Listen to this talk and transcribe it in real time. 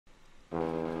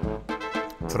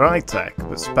Krytek,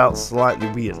 but spelt slightly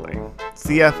weirdly.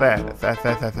 CFFS.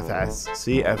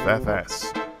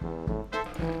 CFFS.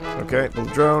 Okay, build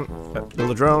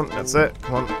a drone, that's it.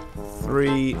 Come on.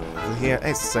 3 here. Hey,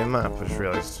 it's the same map, I just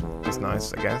realised. That's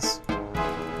nice, I guess.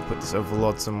 Put this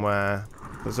overlord somewhere.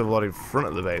 Put this overlord in front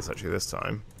of the base, actually, this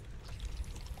time.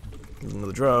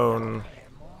 Another drone.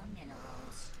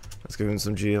 Let's give him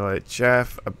some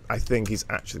GLHF. I think he's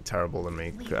actually terrible than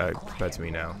me, compared to me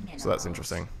now. So that's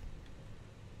interesting.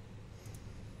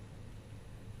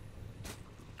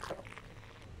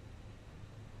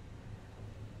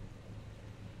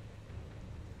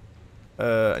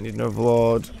 I need an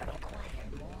overlord.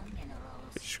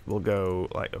 Which will go,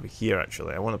 like, over here,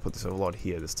 actually. I want to put this overlord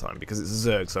here this time, because it's a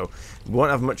Zerg, so we won't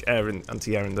have much air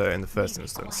anti-air in the first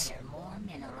instance.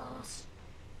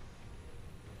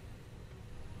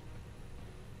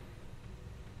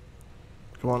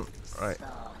 Come on. Right.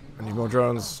 I need more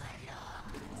drones.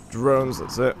 Drones,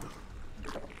 that's it.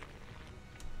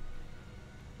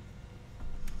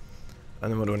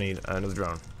 And then what do I need? Another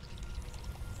drone.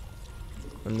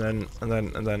 And then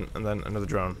another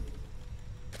drone.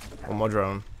 One more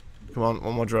drone. Come on,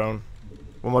 one more drone.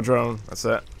 One more drone, that's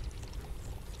it.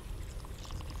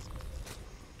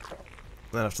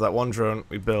 Then after that one drone,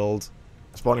 we build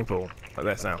a spawning pool. Like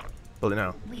this now. Build it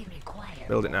now.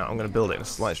 Build it now. I'm going to build it in a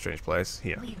slightly strange place.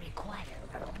 Here.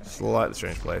 Slightly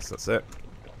strange place, that's it.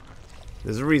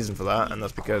 There's a reason for that, and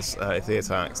that's because if he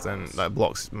attacks, then that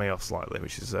blocks me off slightly,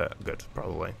 which is good,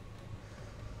 probably.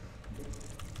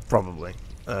 Probably.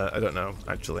 I don't know,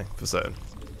 actually, for certain.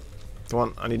 Come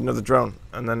on, I need another drone,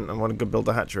 and then I want to go build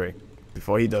a hatchery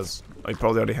before he does. He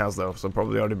probably already has, though, so I'm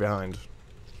probably already behind.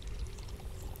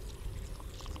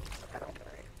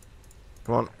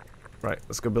 Come on. Right,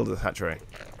 let's go build a hatchery.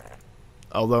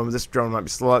 Although this drone might be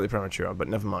slightly premature, but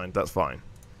never mind, that's fine.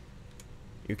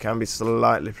 You can be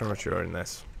slightly premature in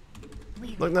this.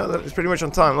 Look, no, it's pretty much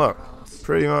on time, look.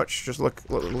 Pretty much, just look at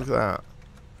that.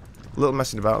 A little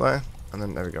messing about there, and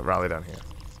then there we go, rally down here.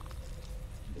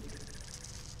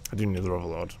 I do need another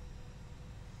overlord,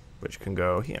 which can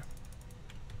go here.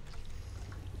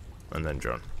 And then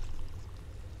drone.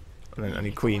 And then I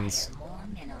need queens.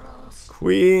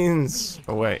 Queens!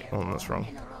 Oh wait, oh that's wrong.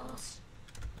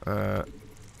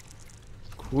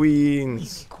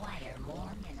 Queens.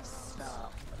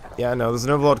 Yeah, no, there's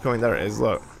an overlord coming. There it is,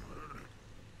 look.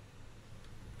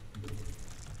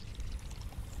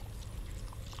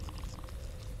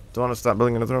 Do I want to start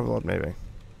building another overlord, maybe?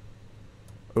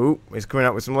 Ooh, he's coming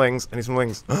out with some lings. I need some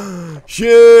lings.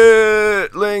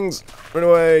 Shit! Lings! Run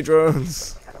away,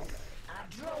 drones!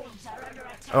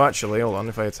 Oh, actually, hold on.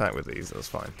 If I attack with these, that's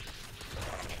fine.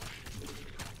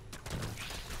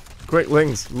 Quick,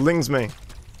 lings! Lings me!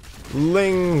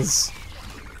 Lings!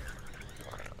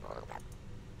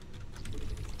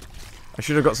 I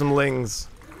should have got some lings.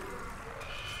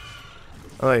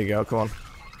 Oh, there you go. Come on.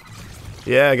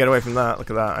 Yeah, get away from that. Look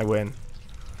at that. I win.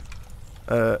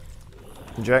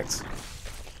 Inject.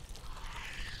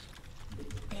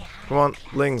 Come on,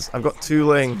 lings. I've got 2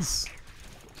 lings.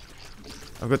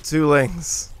 I've got 2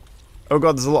 lings. Oh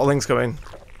god, there's a lot of lings coming.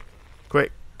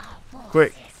 Quick.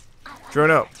 Quick. Drone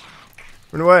up.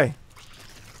 Run away.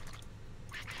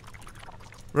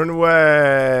 Run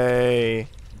away.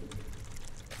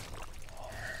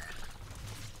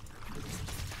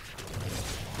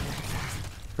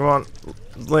 Come on.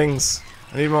 Lings.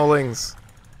 I need more lings.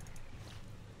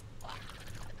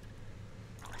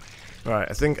 Right,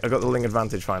 I think I got the ling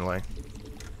advantage finally.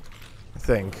 I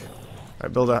think.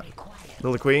 Right, build a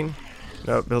queen.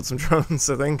 No, build some drones,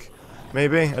 I think.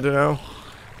 Maybe, I don't know.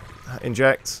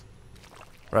 Inject.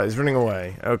 Right, he's running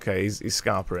away. Okay, he's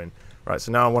scarpering. Right,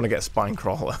 so now I want to get a spine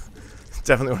crawler.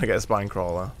 Definitely want to get a spine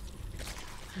crawler.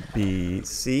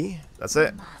 BC. That's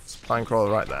it. Spine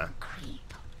crawler right there.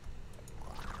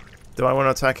 Do I want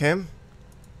to attack him?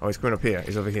 Oh, he's coming up here.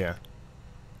 He's over here.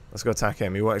 Let's go attack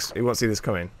him. He won't see this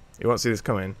coming. He won't see this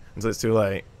coming until it's too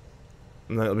late.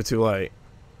 And then it'll be too late.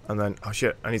 And then, oh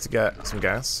shit, I need to get some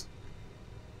gas.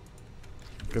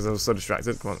 Because I was so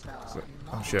distracted. Come on.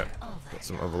 Oh shit. Got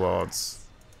some overlords.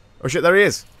 Oh shit, there he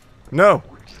is! No!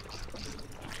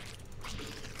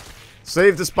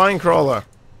 Save the spine crawler!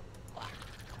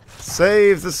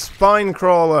 Save the spine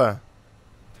crawler!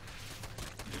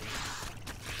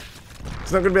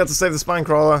 He's not going to be able to save the spine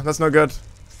crawler. That's no good.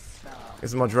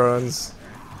 Get some more drones.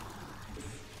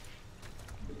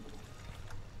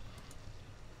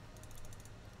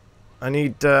 I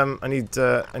need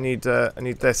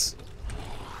this.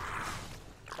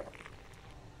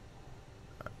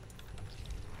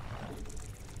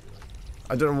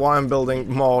 I don't know why I'm building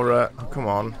more, oh, come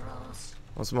on.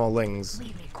 Want some more lings.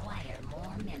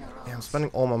 Yeah, I'm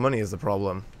spending all my money is the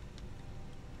problem.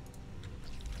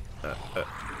 Well,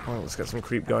 let's get some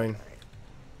creep going.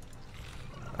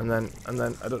 And then, I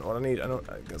don't know what I need. I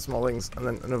get some more lings, and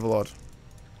then an overlord.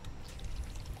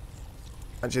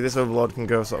 Actually, this overlord can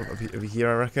go sort of over here,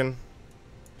 I reckon.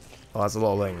 Oh, that's a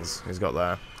lot of lings he's got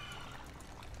there.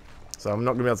 So I'm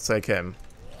not going to be able to take him,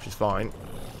 which is fine.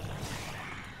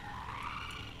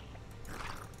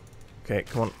 Okay,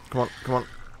 come on, come on, come on.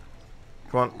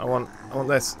 Come on, I want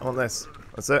this, I want this.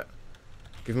 That's it.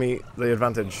 Give me the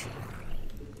advantage.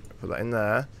 Put that in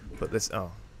there. Put this, oh.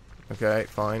 Okay,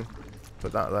 fine.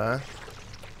 Put that there.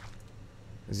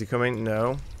 Is he coming?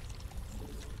 No.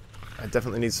 I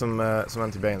definitely need some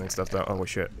anti-bailing stuff though. Oh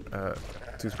shit.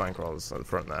 2 spine crawlers at the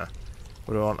front there.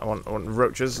 What do I want? I want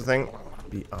roaches, I think.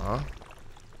 BR.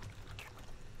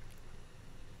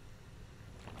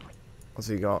 What's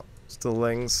he got? Still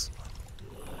lings.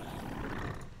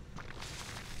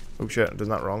 Oh shit, I've done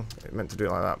that wrong. It meant to do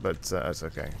it like that, but it's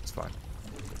okay. It's fine.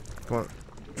 Come on.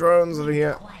 Drones over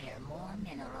here.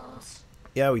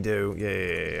 Yeah, we do.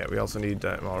 Yeah. We also need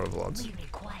more overlords. We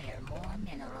require more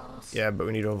minerals. Yeah, but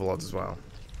we need overlords as well.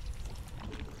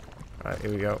 Alright,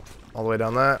 here we go. All the way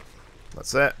down there.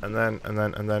 That's it. And then.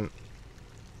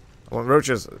 I want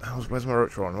roaches. Where's my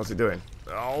roach one? What's he doing?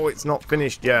 Oh, it's not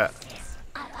finished yet.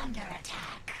 Are under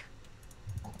attack.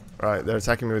 Right, they're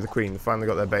attacking me with the queen. They finally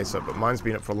got their base up, but mine's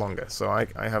been up for longer, so I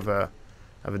have a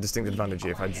distinct advantage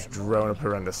here if I just drone up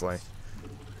horrendously.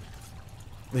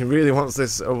 He really wants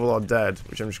this overlord dead,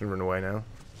 which I'm just gonna run away now.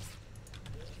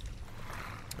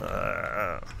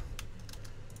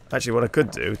 Actually, what I could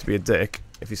do to be a dick,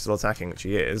 if he's still attacking, which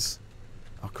he is.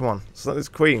 Oh, come on, select these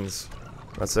queens.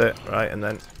 That's it, right? And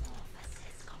then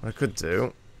what I could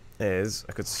do is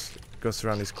I could go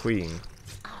surround his queen.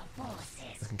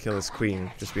 I can kill his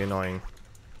queen, just be annoying.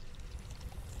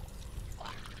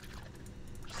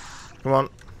 Come on.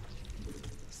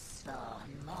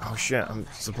 Oh shit, I'm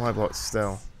supply blocked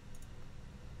still.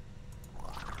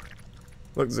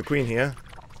 Look, there's a queen here.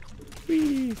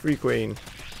 Whee, free queen.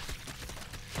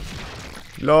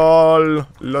 LOL.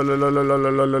 Lol.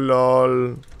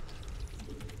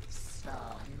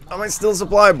 Am I still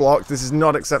supply blocked? This is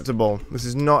not acceptable. This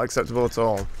is not acceptable at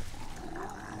all.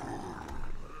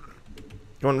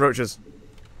 Come on, roaches.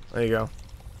 There you go.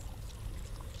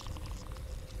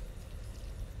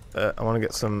 I want to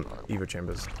get some Eva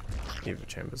chambers. I'm going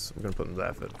to put them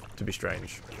there to be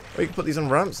strange. Oh, you can put these on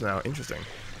ramps now. Interesting.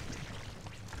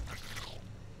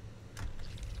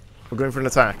 We're going for an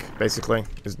attack, basically,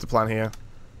 is the plan here.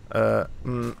 Come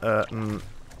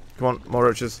on, more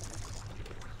roaches.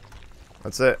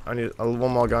 That's it. I need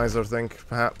one more geyser, I think,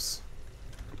 perhaps.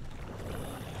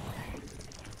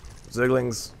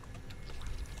 Zerglings.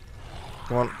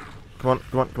 Come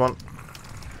on.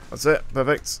 That's it.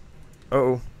 Perfect.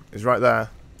 Uh-oh. He's right there.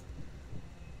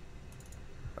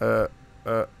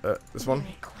 This one.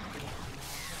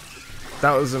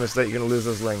 That was a mistake. You're going to lose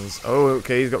those lings. Oh,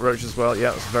 okay. He's got roaches as well.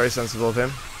 Yeah, that's very sensible of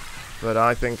him. But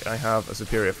I think I have a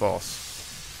superior force.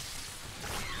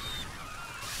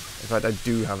 In fact, I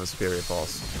do have a superior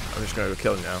force. I'm just going to go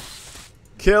kill him now.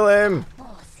 Kill him!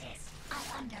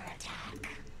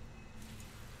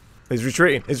 He's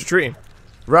retreating.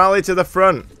 Rally to the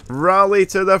front.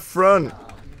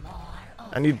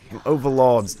 I need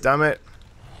overlords, damn it.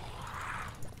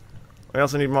 We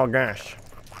also need more gas.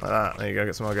 Like that. There you go,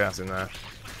 get some more gas in there.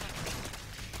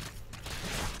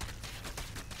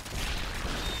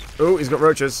 Oh, he's got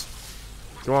roaches.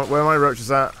 Come on, where are my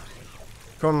roaches at?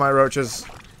 Come on, my roaches.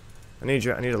 I need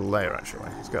you. I need a layer, actually.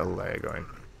 Let's get a layer going.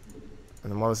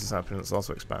 And then while this is happening, let's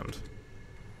also expand.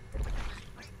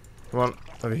 Come on,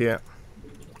 over here.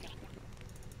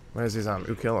 Where's his arm?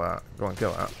 Ooh, kill that. Go on,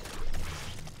 kill that.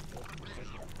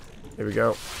 Here we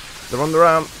go. They're on the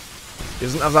ramp. He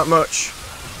doesn't have that much,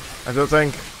 I don't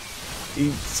think.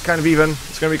 It's kind of even.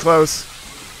 It's going to be close.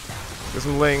 Get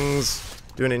some lings.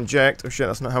 Do an inject. Oh shit,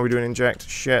 that's not how we do an inject.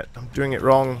 Shit, I'm doing it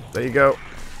wrong. There you go.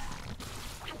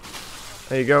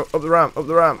 Up the ramp.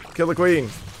 Kill the queen.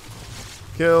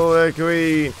 Kill the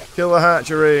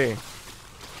hatchery.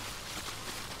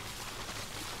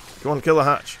 Come on, kill the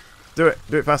hatch. Do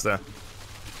it faster.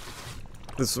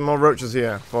 There's some more roaches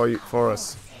here for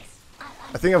us.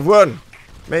 I think I've won.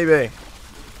 Maybe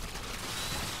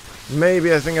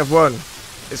I think I've won.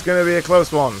 It's going to be a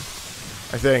close one,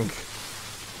 I think.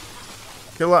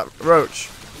 Kill that roach.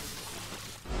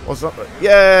 What's up?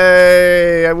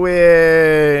 Yay! I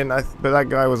win! But that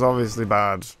guy was obviously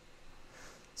bad.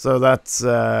 So that's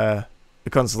the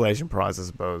consolation prize, I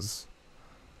suppose.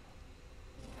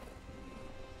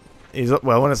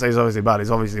 Well, when I say he's obviously bad,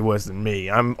 he's obviously worse than me.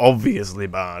 I'm obviously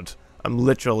bad. I'm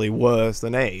literally worse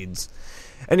than AIDS.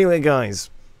 Anyway, guys,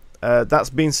 that's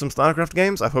been some StarCraft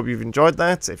games. I hope you've enjoyed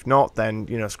that. If not, then,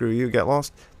 you know, screw you, get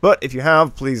lost. But if you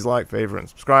have, please like, favourite, and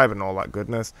subscribe, and all that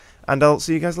goodness. And I'll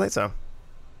see you guys later.